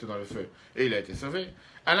 qu'il avait jeté dans le feu, et il a été sauvé.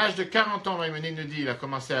 À l'âge de 40 ans, Maïmonide nous dit, il a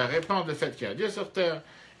commencé à répandre le fait qu'il y a un Dieu sur terre,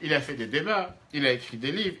 il a fait des débats, il a écrit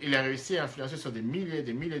des livres, il a réussi à influencer sur des milliers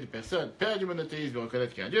de personnes, père du monothéisme, de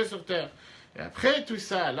reconnaître qu'il y a un Dieu sur terre. Et après tout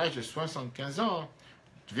ça, à l'âge de 75 ans,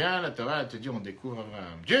 vient la Torah, elle te dit, on découvre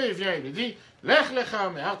Abraham. Dieu, il vient, il lui dit, Lech lecha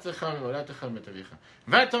me'artzecha me'molatecha me'tavicha.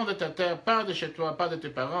 Va-t'en de ta terre, pars de chez toi, pars de tes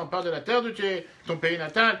parents, pars de la terre d'où tu es, ton pays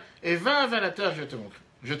natal, et va vers la terre, je vais te montrer.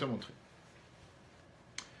 Je vais te montrer.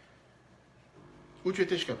 Où tu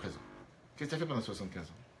étais jusqu'à présent? Qu'est-ce que tu as fait pendant 75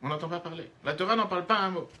 ans? On n'entend pas parler. La Torah n'en parle pas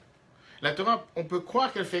un mot. La Torah, on peut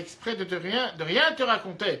croire qu'elle fait exprès de rien te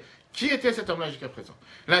raconter. Qui était cet homme-là jusqu'à présent?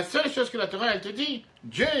 La seule chose que la Torah, elle te dit,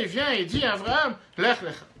 Dieu, il vient et dit à Abraham, Lech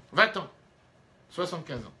lecha, va-t'en.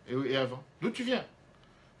 75 ans. Et avant? D'où tu viens?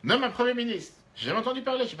 Nomme un premier ministre. J'ai jamais entendu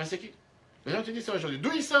parler, je ne sais pas c'est qui. Les gens te disent ça aujourd'hui.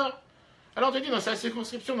 D'où il sort? Alors on te dit, dans sa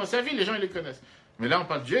circonscription, dans sa ville, les gens, ils le connaissent. Mais là, on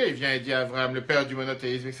parle de Dieu, il vient et dit à Abraham, le père du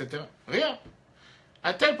monothéisme, etc. Rien.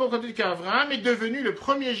 À tel point qu'on dit qu'Abraham est devenu le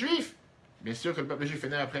premier juif. Bien sûr que le peuple juif est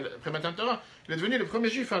né après Matan Torah. Il est devenu le premier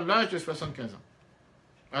juif à l'âge de 75 ans.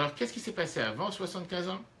 Alors, qu'est-ce qui s'est passé avant 75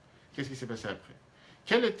 ans? Qu'est-ce qui s'est passé après?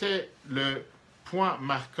 Quel était le point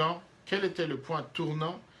marquant, quel était le point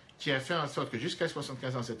tournant qui a fait en sorte que jusqu'à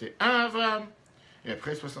 75 ans, c'était un Abraham, et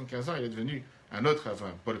après 75 ans, il est devenu un autre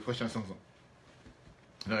Abraham pour les prochains 100 ans?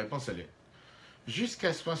 La réponse, elle est,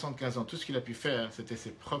 jusqu'à 75 ans, tout ce qu'il a pu faire, c'était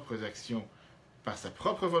ses propres actions, par sa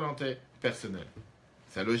propre volonté personnelle.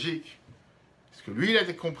 Sa logique, ce que lui, il a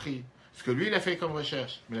compris, ce que lui, il a fait comme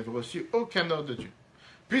recherche, mais il n'avait reçu aucun ordre de Dieu.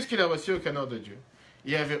 Puisqu'il n'a reçu aucun ordre de Dieu,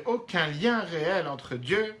 il n'y avait aucun lien réel entre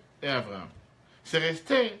Dieu et Abraham. C'est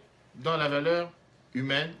resté dans la valeur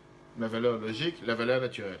humaine, la valeur logique, la valeur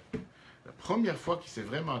naturelle. La première fois qu'il s'est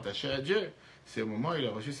vraiment attaché à Dieu, c'est au moment où il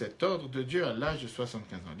a reçu cet ordre de Dieu à l'âge de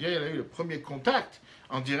 75 ans. Il a eu le premier contact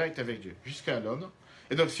en direct avec Dieu, jusqu'à alors, non?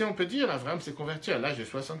 Et donc, si on peut dire, Abraham s'est converti à l'âge de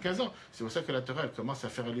 75 ans. C'est pour ça que la Torah, elle commence à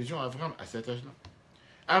faire allusion à Abraham à cet âge-là.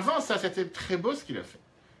 Avant ça, c'était très beau ce qu'il a fait.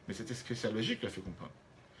 Mais c'était ce que sa logique l'a fait comprendre.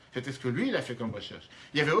 C'était ce que lui, il a fait comme recherche.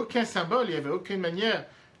 Il n'y avait aucun symbole, il n'y avait aucune manière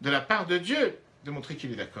de la part de Dieu de montrer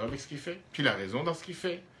qu'il est d'accord avec ce qu'il fait, qu'il a raison dans ce qu'il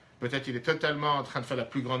fait. Peut-être qu'il est totalement en train de faire la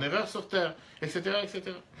plus grande erreur sur terre, etc.,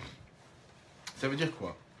 etc. Ça veut dire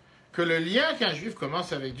quoi? Que le lien qu'un juif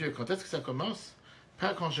commence avec Dieu, quand est-ce que ça commence?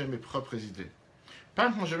 Pas quand j'ai mes propres idées. Pas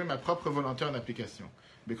quand je mets ma propre volonté en application.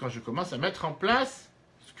 Mais quand je commence à mettre en place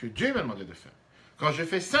ce que Dieu m'a demandé de faire. Quand je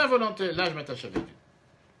fais sa volonté, là je m'attache avec Dieu.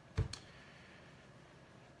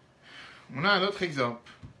 On a un autre exemple,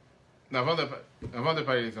 avant de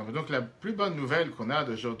parler de l'exemple. Donc la plus bonne nouvelle qu'on a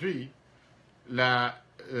d'aujourd'hui, la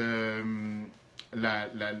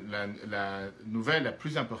nouvelle la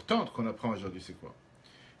plus importante qu'on apprend aujourd'hui, c'est quoi?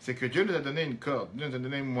 C'est que Dieu nous a donné une corde, Dieu nous a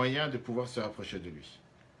donné un moyen de pouvoir se rapprocher de lui.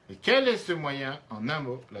 Et quel est ce moyen? En un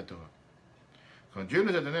mot, la Torah. Quand Dieu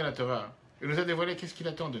nous a donné la Torah, il nous a dévoilé qu'est-ce qu'il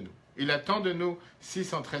attend de nous. Il attend de nous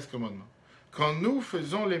 613 commandements. Quand nous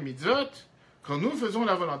faisons les mitzvot, quand nous faisons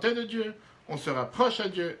la volonté de Dieu, on se rapproche à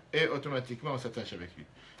Dieu et automatiquement on s'attache avec lui.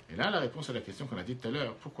 Et là, la réponse à la question qu'on a dit tout à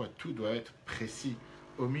l'heure, pourquoi tout doit être précis,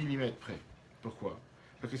 au millimètre près? Pourquoi?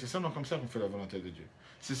 Parce que c'est seulement comme ça qu'on fait la volonté de Dieu.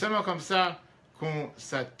 C'est seulement comme ça qu'on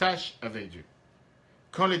s'attache avec Dieu.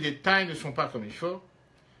 Quand les détails ne sont pas comme il faut,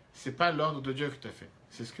 ce n'est pas l'ordre de Dieu que tu as fait.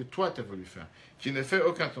 C'est ce que toi tu as voulu faire. Qui ne fait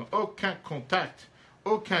aucun contact,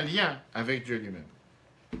 aucun lien avec Dieu lui-même.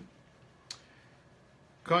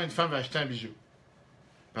 Quand une femme va acheter un bijou,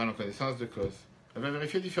 par en connaissance de cause, elle va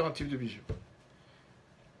vérifier différents types de bijoux.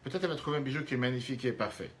 Peut-être elle va trouver un bijou qui est magnifique et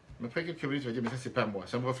parfait. Mais après quelques minutes, elle va dire, mais ça c'est pas moi,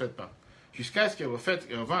 ça ne me reflète pas. Jusqu'à ce qu'elle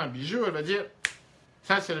voit un bijou, elle va dire,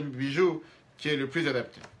 ça c'est le bijou qui est le plus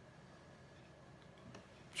adapté.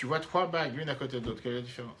 Tu vois 3 bagues, l'une à côté de l'autre, quelle est la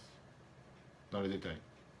différence? Dans le détail.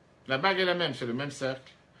 La bague est la même, c'est le même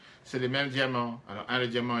cercle, c'est les mêmes diamants. Alors le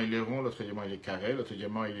diamant il est rond, l'autre diamant il est carré, l'autre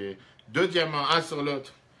diamant il est 2 diamants, un sur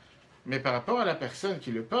l'autre. Mais par rapport à la personne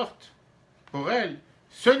qui le porte, pour elle,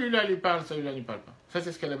 celui-là lui parle, celui-là ne lui parle pas. Ça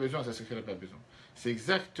c'est ce qu'elle a besoin, ça c'est ce qu'elle n'a pas besoin. C'est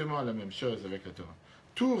exactement la même chose avec la Torah.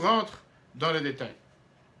 Tout rentre dans le détail.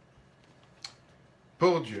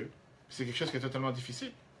 Pour Dieu, c'est quelque chose qui est totalement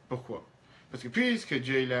difficile. Pourquoi? Parce que puisque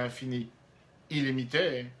Dieu il est infini,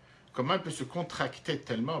 illimité, comment il peut se contracter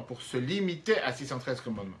tellement pour se limiter à 613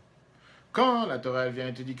 commandements? Quand la Torah elle vient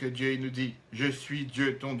et te dit que Dieu il nous dit « Je suis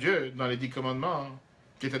Dieu, ton Dieu » dans les 10 commandements,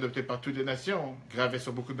 qui est adopté par toutes les nations, gravé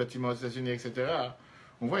sur beaucoup de bâtiments aux États-Unis, etc.,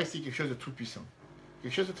 on voit ici quelque chose de tout puissant,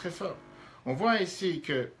 quelque chose de très fort. On voit ici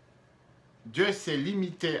que Dieu s'est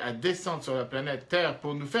limité à descendre sur la planète Terre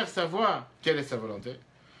pour nous faire savoir quelle est sa volonté.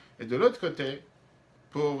 Et de l'autre côté,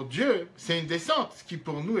 pour Dieu, c'est une descente, ce qui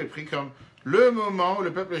pour nous est pris comme le moment où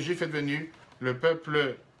le peuple juif est devenu le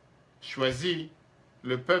peuple choisi,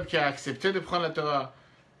 le peuple qui a accepté de prendre la Torah,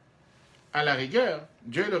 à la rigueur,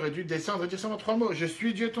 Dieu il aurait dû descendre et dire seulement 3 mots. Je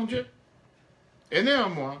suis Dieu ton Dieu. Et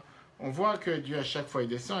néanmoins, on voit que Dieu à chaque fois il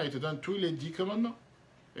descend et il te donne tous les 10 commandements.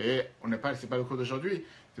 Et c'est pas le cours d'aujourd'hui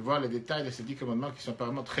de voir les détails de ces 10 commandements qui sont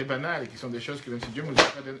apparemment très banals et qui sont des choses que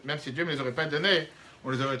même si Dieu ne les aurait pas donnés, on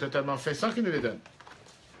les aurait totalement fait sans qu'il nous les donne.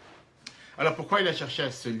 Alors pourquoi il a cherché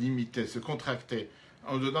à se limiter, se contracter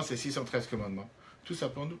en nous donnant ces 613 commandements? Tout ça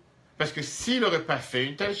pour nous. Parce que s'il n'aurait pas fait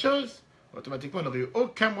une telle chose, automatiquement on n'aurait eu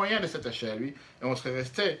aucun moyen de s'attacher à lui et on serait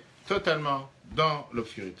resté totalement dans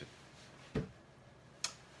l'obscurité.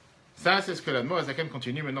 Ça, c'est ce que l'Admor Azaken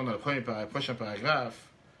continue maintenant dans le prochain paragraphe.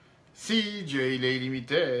 Si Dieu il est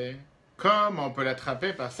illimité, comment on peut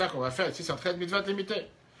l'attraper par ça qu'on va faire 613 mitzvot limités?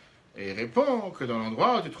 Et il répond que dans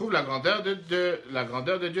l'endroit où tu trouves la grandeur de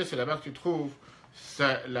Dieu, c'est là-bas que tu trouves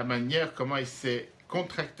la manière comment il s'est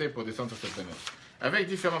contracté pour descendre sur cette planète. Avec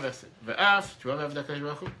différents versets. Tu vois,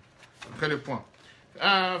 après le point.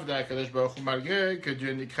 Malgré que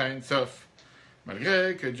Dieu n'y craint sauf.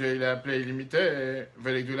 Malgré que Dieu il a appelé illimité,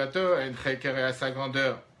 Velegdulato a une crékere à sa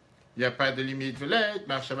grandeur. Il n'y a pas de limite. Velet,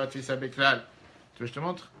 Marshavat Fisabeklal. Tu veux que je te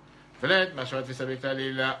montre? Velet, Marshavat Fisabeklal,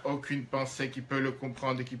 il n'a aucune pensée qui peut le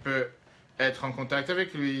comprendre et qui peut être en contact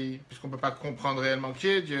avec lui, puisqu'on ne peut pas comprendre réellement qui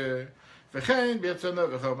est Dieu. Vechen, Birtsono,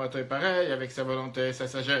 Vechormato est pareil, avec sa volonté et sa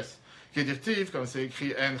sagesse. Qui est directif, comme c'est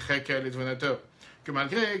écrit, En Chekel et Dvonato. Que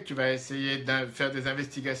malgré que tu vas essayer de faire des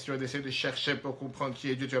investigations, d'essayer de chercher pour comprendre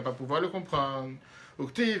qui est Dieu, tu ne vas pas pouvoir le comprendre.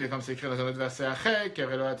 Uktiv, et comme c'est écrit dans un autre verset, Achek,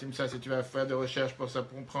 Ereloatimsa, si tu vas faire des recherches pour ça,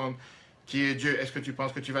 pour comprendre qui est Dieu, est-ce que tu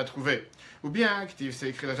penses que tu vas trouver? Ou bien, Ktiv, c'est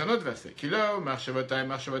écrit dans un autre verset, Kilo, Marchevotai,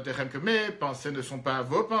 Marchevotechem, que mes pensées ne sont pas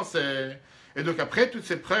vos pensées. Et donc, après toutes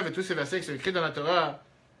ces preuves et tous ces versets qui sont écrits dans la Torah,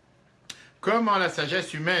 comment la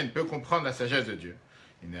sagesse humaine peut comprendre la sagesse de Dieu?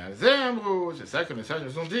 C'est ça que les sages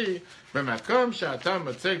nous ont dit. Dans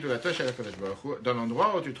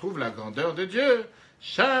l'endroit où tu trouves la grandeur de Dieu,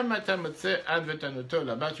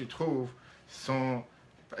 là-bas tu trouves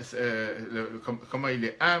comment il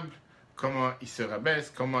est humble, comment il se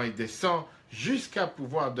rabaisse, comment il descend, jusqu'à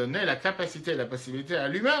pouvoir donner la capacité et la possibilité à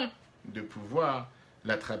l'humain de pouvoir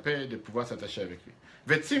l'attraper, de pouvoir s'attacher avec lui.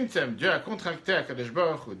 Dieu a contracté à Kadesh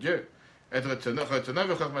Baruch Hu, Dieu.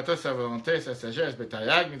 Retenant sa volonté et sa sagesse,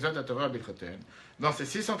 dans ces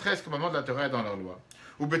 613 commandements de la Torah et dans leur loi.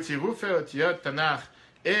 Ou Betiruf et Otiot Tanach,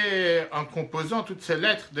 et en composant toutes ces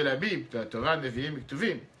lettres de la Bible, de la Torah, Nevi'im et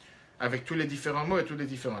Ktuvim, avec tous les différents mots et toutes les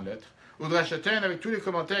différentes lettres. Ou Drashaten, avec tous les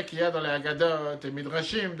commentaires qu'il y a dans les Haggadot et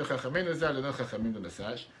Midrashim de Chachamim Nozal et de Chachamim de nos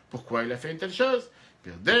sages. Pourquoi il a fait une telle chose?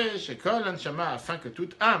 Pirdesh et Kol Anshama, afin que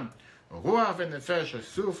toute âme, Ruach Venefesh,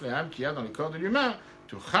 souffle et âme qu'il y a dans le corps de l'humain,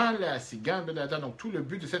 donc tout le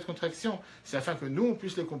but de cette contraction, c'est afin que nous on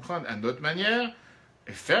puisse les comprendre à notre manière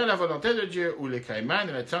et faire la volonté de Dieu, ou les Kaiman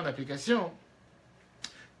et mettre ça en application.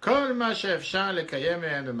 Tout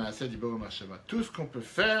ce qu'on peut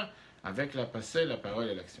faire avec la pensée, la parole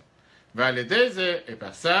et l'action. Et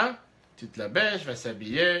par ça, Titlabesh va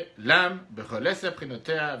s'habiller l'âme,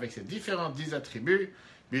 avec ses différents 10 attributs,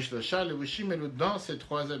 dans ces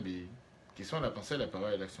 3 habits, qui sont la pensée, la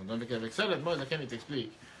parole et l'action. Donc avec ça, l'Admor Zaken il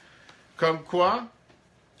t'explique. Comme quoi,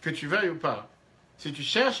 que tu veuilles ou pas, si tu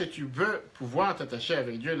cherches et tu veux pouvoir t'attacher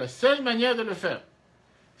avec Dieu, la seule manière de le faire,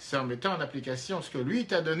 c'est en mettant en application ce que lui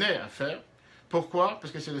t'a donné à faire. Pourquoi?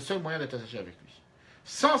 Parce que c'est le seul moyen de t'attacher avec lui.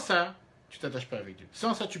 Sans ça, tu ne t'attaches pas avec Dieu.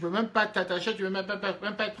 Sans ça, tu ne peux même pas t'attacher, tu ne peux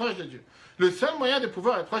même pas être proche de Dieu. Le seul moyen de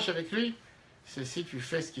pouvoir être proche avec lui, c'est si tu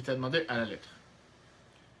fais ce qu'il t'a demandé à la lettre.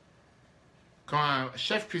 Quand un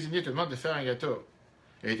chef cuisinier te demande de faire un gâteau,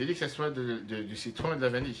 et il te dit que ce soit du citron et de la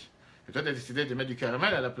vanille, et toi tu as décidé de mettre du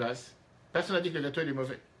caramel à la place, personne n'a dit que le gâteau il est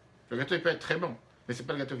mauvais. Le gâteau il peut être très bon, mais ce n'est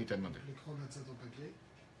pas le gâteau qu'il t'a demandé. L'écran 27 en papier.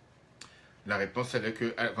 La réponse est que,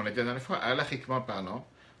 qu'on a dit la dernière fois, halachiquement parlant,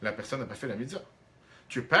 la personne n'a pas fait la mitzvah.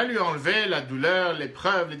 Tu ne peux pas lui enlever la douleur,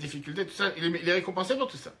 l'épreuve, les difficultés, tout ça, il est récompensé pour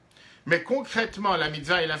tout ça. Mais concrètement, la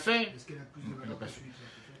mitzvah il a fait. Est-ce qu'elle a plus de valeur que celui qui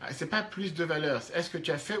a fait? C'est pas plus de valeur, est-ce que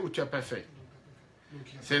tu as fait ou tu n'as pas fait?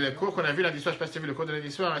 C'est le cours qu'on a vu lundi soir, je ne sais pas si tu as vu le cours de lundi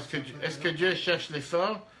soir. Est-ce que Dieu cherche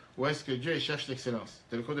l'effort ou est-ce que Dieu cherche l'excellence?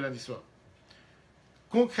 C'est le cours de lundi soir.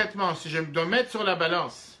 Concrètement, si je dois mettre sur la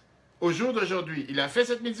balance, au jour d'aujourd'hui, il a fait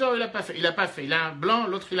cette mitzvah ou il n'a pas fait? Il n'a pas fait. Il a un blanc,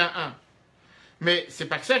 l'autre il a un. Mais c'est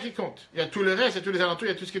pas que ça qui compte. Il y a tout le reste, il y a tous les alentours,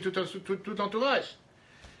 il y a tout ce qui est tout entourage.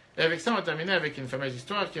 Et avec ça, on va terminer avec une fameuse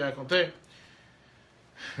histoire qui racontait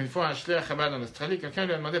une fois un shliach Chabad en Australie, quelqu'un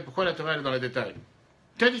lui a demandé pourquoi la Torah est dans les détails.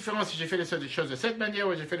 Quelle différence si j'ai fait les choses de cette manière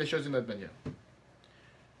ou j'ai fait les choses d'une autre manière?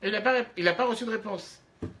 Et il n'a pas reçu de réponse.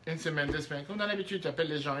 Une semaine, 2 semaines. Comme dans l'habitude, tu appelles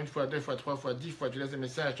les gens 1 fois, 2 fois, 3 fois, 10 fois, tu laisses des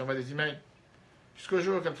messages, tu envoies des emails. Jusqu'au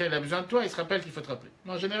jour où quelqu'un a besoin de toi, il se rappelle qu'il faut te rappeler.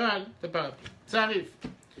 Mais en général, t'es pas rappelé. Ça arrive.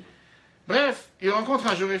 Bref, il rencontre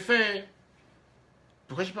un jour et fait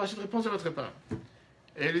pourquoi j'ai pas reçu de réponse de votre part?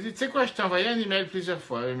 Et il lui dit, tu sais quoi, je t'ai envoyé un email plusieurs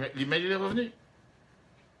fois. L'email, il est revenu.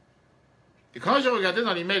 Et quand j'ai regardé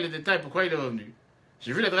dans l'email les détails pourquoi il est revenu,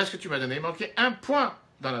 j'ai vu l'adresse que tu m'as donnée. Il manquait un point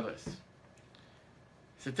dans l'adresse.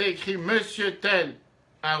 C'était écrit monsieur tel,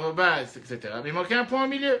 arrobas, etc. Mais il manquait un point au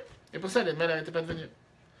milieu. Et pour ça, l'email n'arrêtait pas de venir.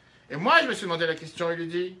 Et moi, je me suis demandé la question. Il lui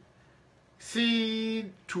dit, si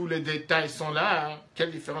tous les détails sont là,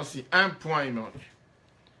 quelle différence si un point il manque?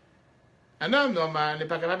 Un homme normal n'est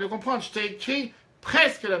pas capable de comprendre. Je t'ai écrit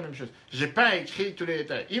presque la même chose. Je n'ai pas écrit tous les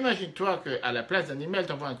détails. Imagine-toi qu'à la place d'un email,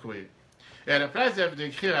 tu envoies un courrier. Et à la place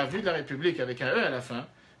d'écrire Avenue de la République avec un E à la fin,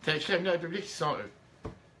 tu as écrit Avenue de la République sans E.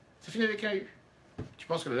 C'est fini avec un U. Tu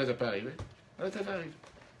penses que le lettre va pas arriver? La lettre va arriver.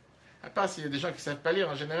 À part s'il y a des gens qui ne savent pas lire,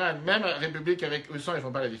 en général, même République avec E sans, ils ne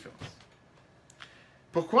font pas la différence.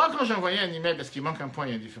 Pourquoi quand j'ai envoyé un email, parce qu'il manque un point, il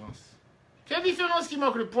y a une différence? Quelle différence qu'il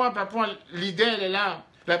manque le point par point? L'idée, elle est là.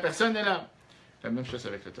 La personne est là. La même chose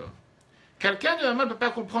avec le Torah. Quelqu'un de normal ne peut pas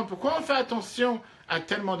comprendre pourquoi on fait attention à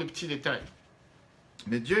tellement de petits détails.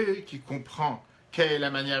 Mais Dieu qui comprend quelle est la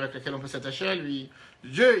manière avec laquelle on peut s'attacher à lui,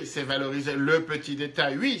 Dieu, il sait valoriser le petit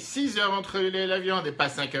détail. Oui, 6 heures entre le lait et la viande et pas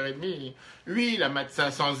 5h30. Oui, la matzah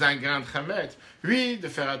sans un grain de chamet. Oui, de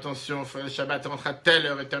faire attention, le Shabbat rentre à telle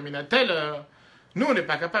heure et termine à telle heure. Nous, on n'est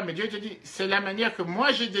pas capable, mais Dieu te dit, c'est la manière que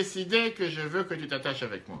moi j'ai décidé que je veux que tu t'attaches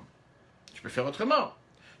avec moi. Tu peux faire autrement.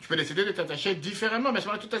 Tu peux décider de t'attacher différemment, mais à ce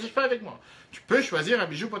moment-là, tu ne t'attaches pas avec moi. Tu peux choisir un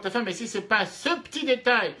bijou pour ta femme, mais si ce n'est pas ce petit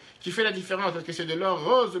détail qui fait la différence, parce que c'est de l'or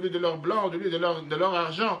rose au lieu de l'or blanc, au lieu de l'or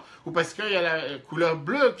argent, ou parce qu'il y a la couleur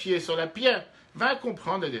bleue qui est sur la pierre, va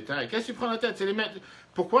comprendre les détails. Qu'est-ce que tu prends en tête? C'est les mêmes.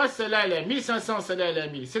 Pourquoi celle-là, elle est à 1500, celle-là, elle est à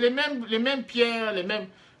 1000? C'est les mêmes pierres, les mêmes.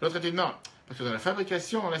 L'autre dit non, parce que dans la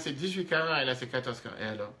fabrication, là c'est 18 carats et là c'est 14 carats. Et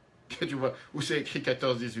alors, tu vois, où c'est écrit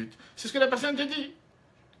 14-18? C'est ce que la personne te dit.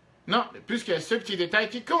 Non, mais plus qu'il y a ce petit détail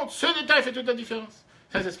qui compte. Ce détail fait toute la différence.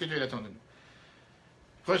 Ça, c'est ce que Dieu attend de nous.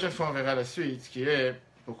 Prochaine fois, on verra la suite, qui est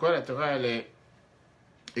pourquoi la Torah, elle est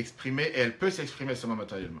exprimée, et elle peut s'exprimer seulement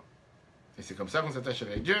matériellement. Et c'est comme ça qu'on s'attache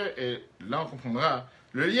avec Dieu, et là, on comprendra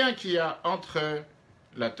le lien qu'il y a entre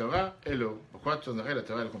la Torah et l'eau. Pourquoi tournerait la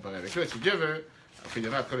Torah à le comparer avec l'eau? Et si Dieu veut,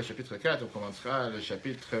 après le chapitre 4, on commencera le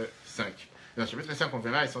chapitre 5. Dans le chapitre 5, on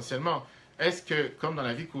verra essentiellement est-ce que, comme dans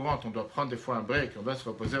la vie courante, on doit prendre des fois un break, on doit se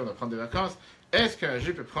reposer, on doit prendre des vacances, est-ce qu'un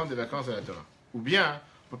Juif peut prendre des vacances de la Torah? Ou bien,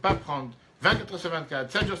 on ne peut pas prendre 24 sur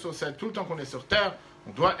 24, 7 jours sur 7, tout le temps qu'on est sur Terre,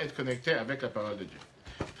 on doit être connecté avec la parole de Dieu.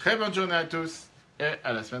 Très bonne journée à tous et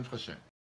à la semaine prochaine.